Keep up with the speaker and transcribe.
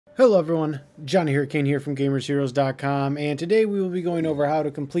Hello everyone, Johnny Hurricane here from GamersHeroes.com, and today we will be going over how to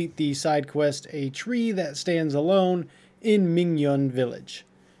complete the side quest, A Tree That Stands Alone in Mingyun Village.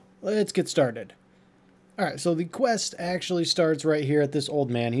 Let's get started. Alright, so the quest actually starts right here at this old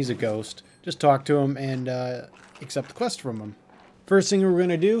man. He's a ghost. Just talk to him and accept the quest from him. First thing we're going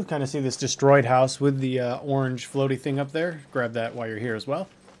to do, kind of see this destroyed house with the orange floaty thing up there. Grab that while you're here as well.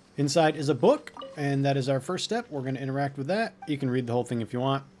 Inside is a book, and that is our first step. We're going to interact with that. You can read the whole thing if you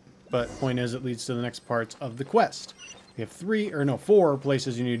want. But point is, it leads to the next parts of the quest. We have four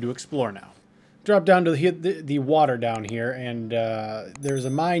places you need to explore now. Drop down to the water down here, and there's a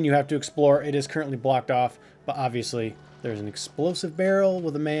mine you have to explore. It is currently blocked off, but obviously there's an explosive barrel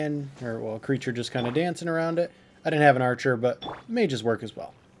with a man, or well, a creature just kind of dancing around it. I didn't have an archer, but mages work as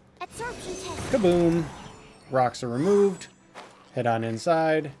well. Absorption test. Kaboom! Rocks are removed. Head on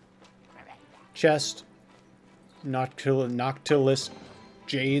inside. Chest. Noctilus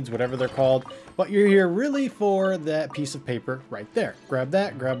jades, whatever they're called, but you're here really for that piece of paper right there. Grab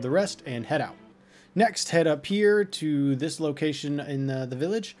that, grab the rest, and head out. Next, head up here to this location in the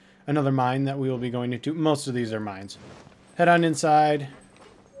village, another mine that we will be going into. Most of these are mines. Head on inside,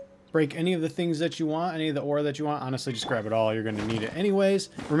 break any of the things that you want, any of the ore that you want. Honestly, just grab it all. You're going to need it anyways.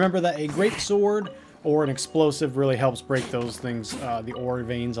 Remember that a great sword or an explosive really helps break those things, the ore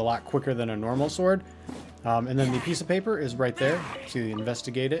veins, a lot quicker than a normal sword. And then the piece of paper is right there. See,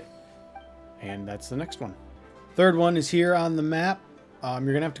 investigate it. And that's the next one. Third one is here on the map. You're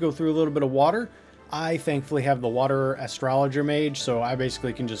going to have to go through a little bit of water. I thankfully have the water astrologer mage, so I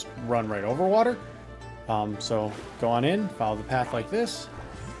basically can just run right over water. So go on in, follow the path like this.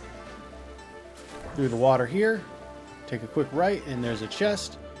 Through the water here. Take a quick right, and there's a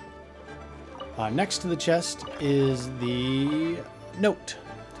chest. Next to the chest is the note.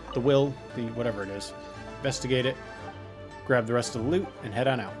 The will, the whatever it is. Investigate it, grab the rest of the loot, and head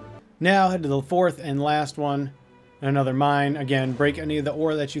on out. Now head to the fourth and last one, another mine. Again, break any of the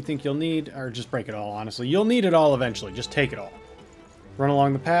ore that you think you'll need, or just break it all, honestly. You'll need it all eventually, just take it all. Run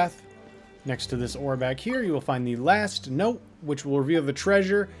along the path. Next to this ore back here, you will find the last note, which will reveal the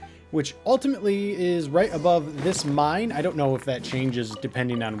treasure, which ultimately is right above this mine. I don't know if that changes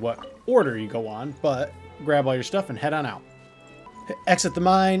depending on what order you go on, but grab all your stuff and head on out. Exit the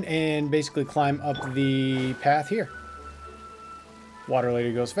mine and basically climb up the path here. Water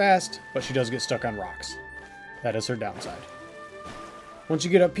lady goes fast, but she does get stuck on rocks. That is her downside. Once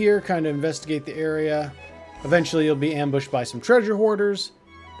you get up here, kind of investigate the area. Eventually you'll be ambushed by some treasure hoarders.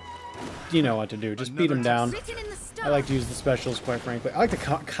 You know what to do. Just beat them down. I like to use the specials, quite frankly. I like to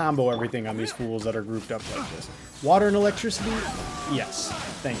combo everything on these fools that are grouped up like this. Water and electricity? Yes.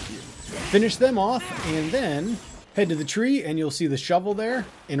 Thank you. Finish them off, and then head to the tree, and you'll see the shovel there.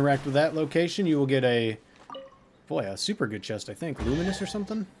 Interact with that location. You will get a super good chest, I think. Luminous or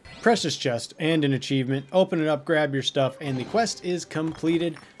something? Precious chest and an achievement. Open it up, grab your stuff, and the quest is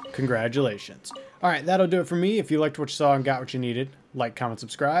completed. Congratulations. Alright, that'll do it for me. If you liked what you saw and got what you needed, like, comment,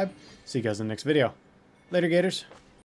 subscribe. See you guys in the next video. Later, Gators.